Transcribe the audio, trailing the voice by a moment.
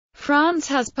France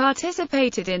has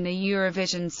participated in the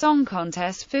Eurovision Song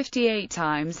Contest 58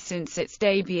 times since its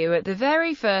debut at the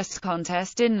very first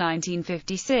contest in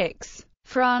 1956.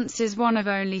 France is one of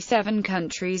only 7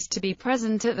 countries to be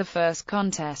present at the first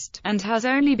contest, and has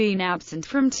only been absent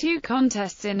from 2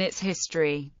 contests in its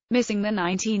history, missing the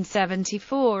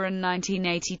 1974 and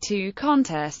 1982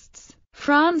 contests.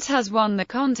 France has won the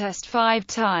contest 5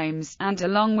 times, and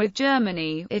along with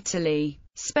Germany, Italy,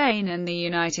 Spain and the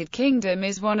United Kingdom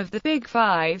is one of the Big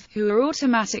Five, who are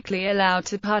automatically allowed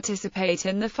to participate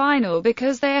in the final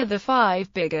because they are the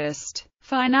 5 biggest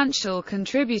financial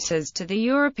contributors to the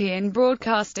European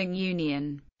Broadcasting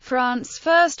Union. France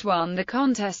first won the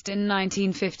contest in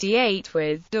 1958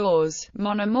 with Dors,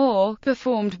 Mon Amour,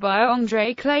 performed by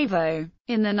André Claveau.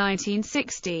 In the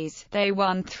 1960s, they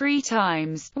won 3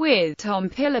 times, with Tom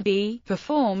Pillaby,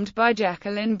 performed by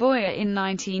Jacqueline Boyer in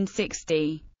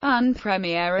 1960. Un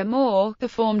Premier Amour,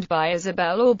 performed by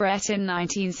Isabelle Aubret in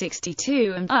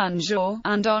 1962, and Un Jour,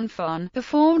 and Enfant,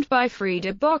 performed by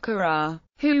Frida Boccara,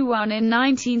 who won in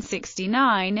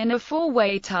 1969 in a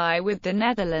 4-way tie with the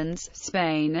Netherlands,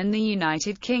 Spain and the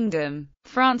United Kingdom.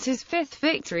 France's 5th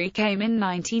victory came in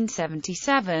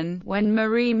 1977, when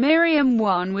Marie-Myriam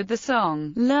won with the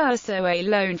song Le Soleil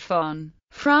l'Enfant.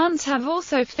 France have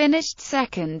also finished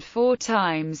second 4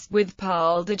 times, with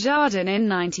Paul Desjardins in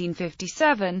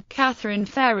 1957, Catherine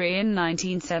Ferry in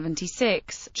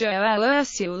 1976, Joël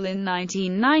Ursule in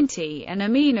 1990, and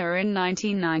Amina in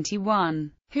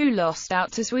 1991, who lost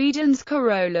out to Sweden's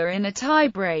Carola in a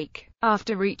tie-break.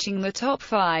 After reaching the top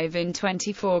 5 in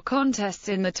 24 contests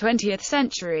in the 20th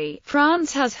century,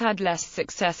 France has had less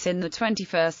success in the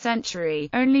 21st century,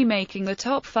 only making the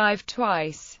top 5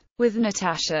 twice, with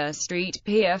Natasha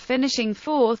Street-Pierre finishing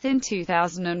 4th in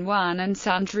 2001 and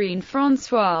Sandrine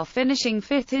François finishing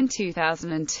 5th in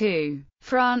 2002.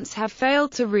 France have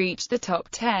failed to reach the top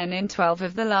 10 in 12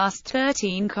 of the last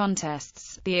 13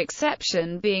 contests, the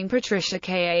exception being Patricia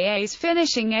Kaa's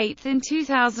finishing 8th in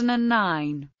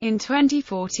 2009. In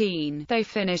 2014, they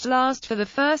finished last for the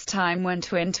first time when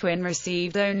Twin Twin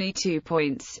received only 2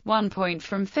 points, 1 point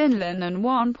from Finland and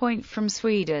 1 point from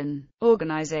Sweden.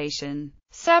 Organization.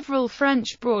 Several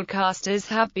French broadcasters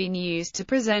have been used to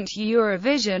present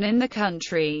Eurovision in the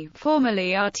country, formerly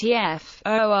RTF,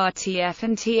 ORTF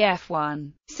and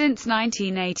TF1. Since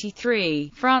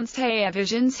 1983, France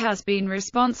Télévisions has been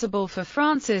responsible for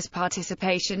France's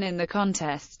participation in the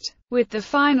contest, with the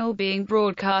final being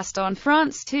broadcast on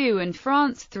France 2 and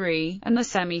France 3, and the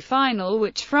semi-final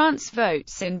which France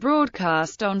votes in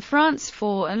broadcast on France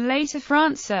 4 and later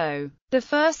France 0. The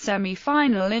first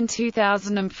semi-final in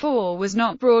 2004 was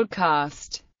not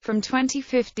broadcast. From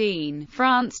 2015,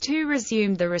 France 2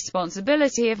 resumed the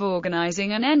responsibility of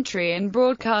organizing an entry and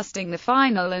broadcasting the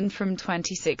final, and from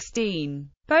 2016,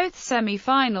 both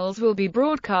semi-finals will be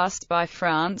broadcast by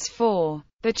France 4.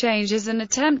 The change is an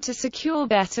attempt to secure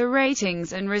better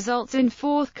ratings and results in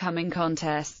forthcoming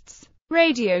contests.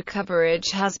 Radio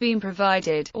coverage has been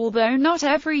provided, although not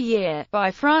every year, by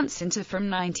France Inter from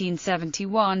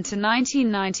 1971 to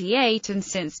 1998 and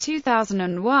since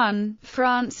 2001,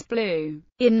 France Bleu.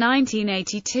 In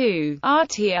 1982,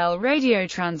 RTL Radio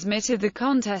transmitted the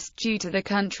contest due to the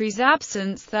country's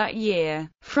absence that year.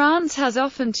 France has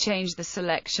often changed the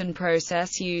selection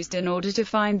process used in order to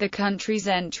find the country's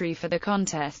entry for the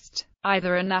contest.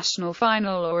 Either a national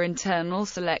final or internal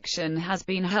selection has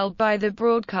been held by the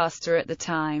broadcaster at the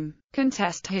time.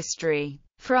 Contest history.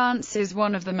 France is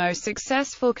one of the most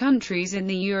successful countries in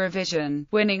the Eurovision,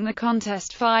 winning the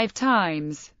contest 5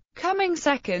 times, coming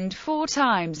second 4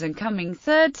 times and coming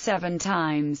third 7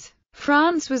 times.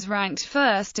 France was ranked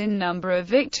first in number of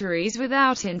victories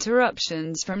without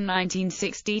interruptions from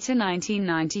 1960 to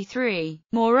 1993.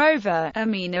 Moreover,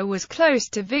 Amina was close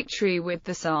to victory with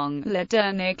the song Le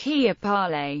Dernier qui a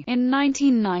parlé in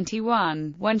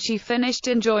 1991, when she finished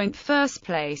in joint first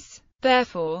place.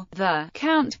 Therefore, the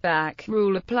count-back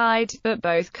rule applied, but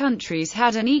both countries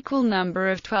had an equal number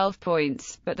of 12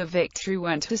 points, but the victory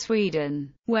went to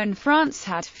Sweden, when France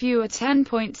had fewer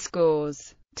 10-point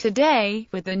scores. Today,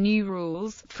 with the new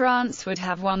rules, France would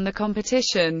have won the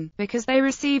competition, because they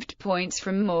received points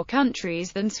from more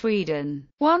countries than Sweden.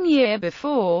 1 year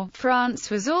before, France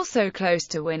was also close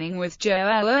to winning with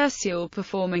Joël Ursule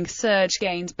performing Serge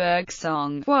Gainsbourg's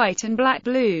song, White and Black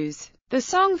Blues. The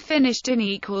song finished in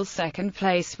equal second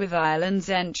place with Ireland's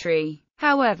entry.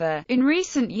 However, in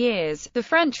recent years, the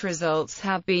French results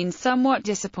have been somewhat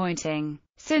disappointing.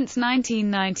 Since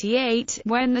 1998,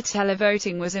 when the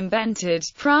televoting was invented,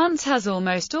 France has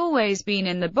almost always been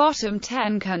in the bottom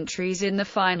 10 countries in the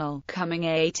final, coming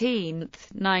 18th,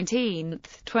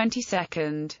 19th,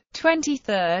 22nd,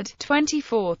 23rd,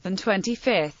 24th and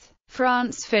 25th.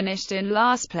 France finished in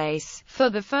last place,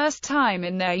 for the first time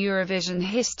in their Eurovision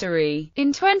history,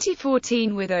 in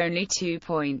 2014 with only 2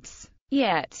 points.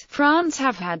 Yet, France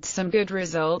have had some good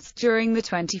results during the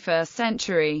 21st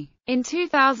century. In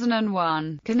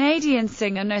 2001, Canadian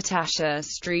singer Natasha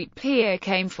Street-Pierre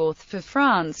came fourth for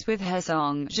France with her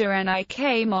song Je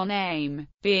n'ai mon aime,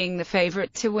 being the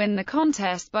favorite to win the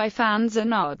contest by fans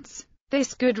and odds.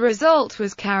 This good result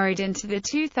was carried into the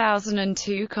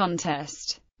 2002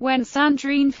 contest, when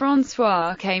Sandrine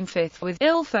François came fifth with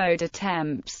Il faut de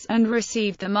temps, and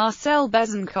received the Marcel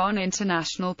Besançon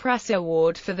International Press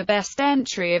Award for the best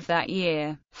entry of that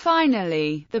year.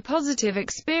 Finally, the positive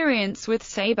experience with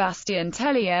Sébastien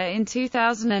Tellier in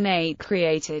 2008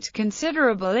 created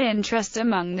considerable interest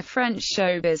among the French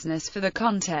show business for the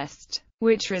contest,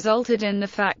 which resulted in the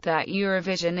fact that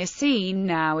Eurovision is seen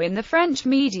now in the French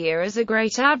media as a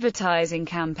great advertising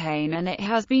campaign, and it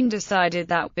has been decided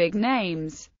that big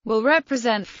names will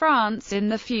represent France in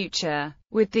the future.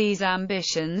 With these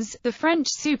ambitions, the French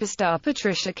superstar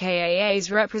Patricia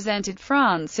Caés represented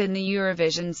France in the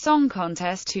Eurovision Song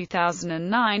Contest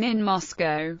 2009 in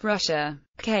Moscow, Russia.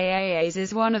 Caés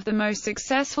is one of the most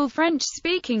successful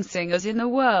French-speaking singers in the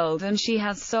world, and she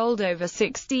has sold over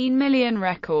 16 million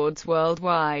records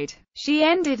worldwide. She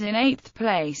ended in 8th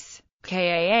place.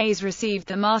 Caés received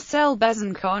the Marcel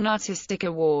Besançon Artistic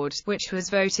Award, which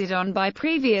was voted on by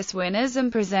previous winners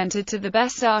and presented to the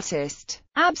best artist.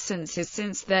 Absences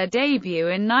since their debut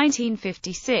in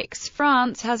 1956.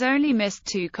 France has only missed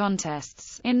 2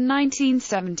 contests, in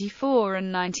 1974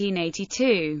 and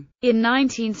 1982. In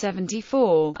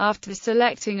 1974, after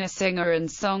selecting a singer and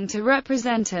song to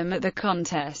represent him at the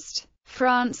contest,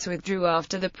 France withdrew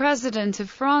after the President of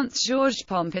France Georges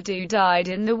Pompidou died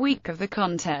in the week of the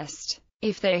contest.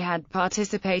 If they had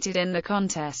participated in the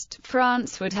contest,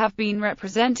 France would have been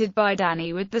represented by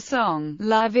Dany with the song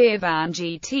La Vie van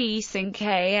GT 5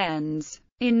 ans.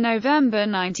 In November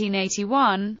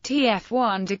 1981,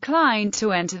 TF1 declined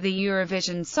to enter the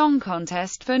Eurovision Song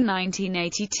Contest for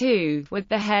 1982, with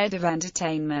the head of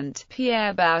entertainment,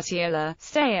 Pierre Boutella,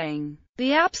 saying,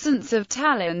 "The absence of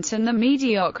talent and the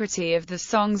mediocrity of the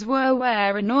songs were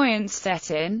where annoyance set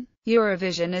in.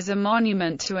 Eurovision is a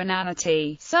monument to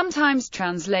inanity," sometimes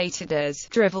translated as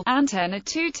drivel. Antenna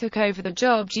 2 took over the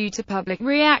job due to public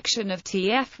reaction of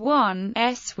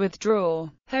TF1's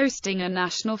withdrawal, hosting a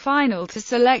national final to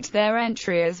select their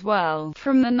entry as well,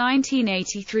 from the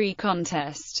 1983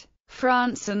 contest.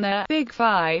 France and their Big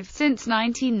Five. Since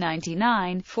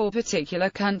 1999, 4 particular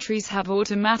countries have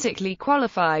automatically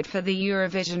qualified for the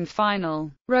Eurovision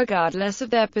final, regardless of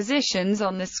their positions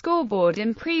on the scoreboard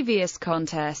in previous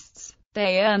contests.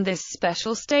 They earned this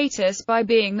special status by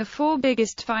being the 4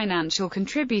 biggest financial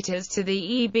contributors to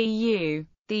the EBU.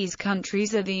 These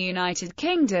countries are the United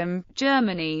Kingdom,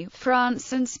 Germany,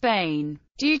 France and Spain.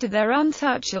 Due to their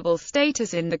untouchable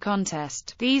status in the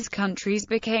contest, these countries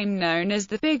became known as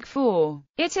the Big Four.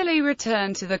 Italy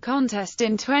returned to the contest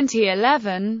in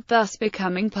 2011, thus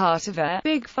becoming part of a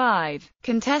Big Five.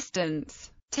 Contestants.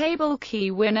 Table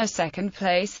key winner, second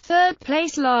place, third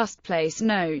place, last place.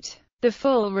 Note: the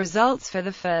full results for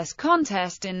the first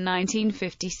contest in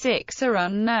 1956 are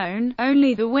unknown,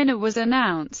 only the winner was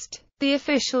announced. The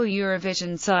official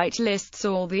Eurovision site lists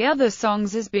all the other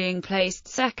songs as being placed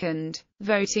second.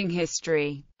 Voting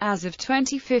history. As of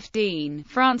 2015,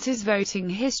 France's voting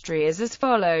history is as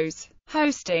follows.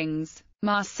 Hostings: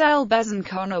 Marcel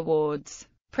Besançon Awards,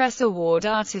 Press Award,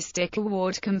 Artistic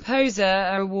Award, Composer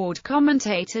Award,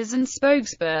 Commentators and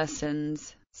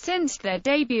Spokespersons. Since their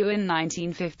debut in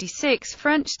 1956,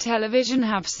 French television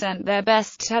have sent their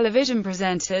best television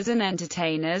presenters and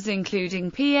entertainers, including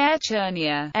Pierre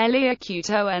Chernier, Elia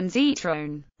Couto and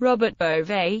Zitron, Robert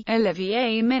Beauvais,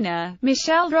 Olivier Mineur,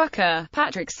 Michel Drucker,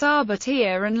 Patrick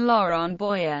Sabatier and Laurent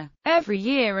Boyer. Every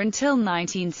year until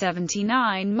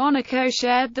 1979, Monaco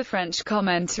shared the French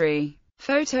commentary.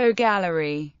 Photo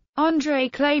gallery.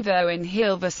 André Claveau in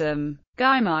Hilversum,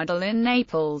 Guy Mardel in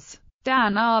Naples,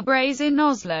 Dan Arbres in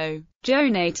Oslo,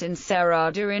 Jonathan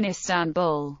Serrada in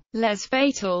Istanbul, Les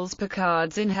Fatals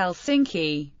Picards in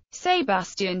Helsinki,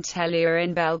 Sébastien Tellier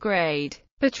in Belgrade,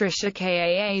 Patricia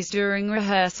Caés during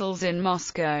rehearsals in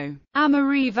Moscow,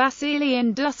 Amaury Vassili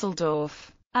in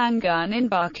Dusseldorf, Angun in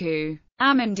Baku,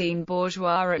 Amandine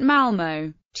Bourgeois at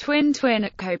Malmö, Twin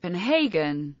at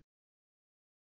Copenhagen.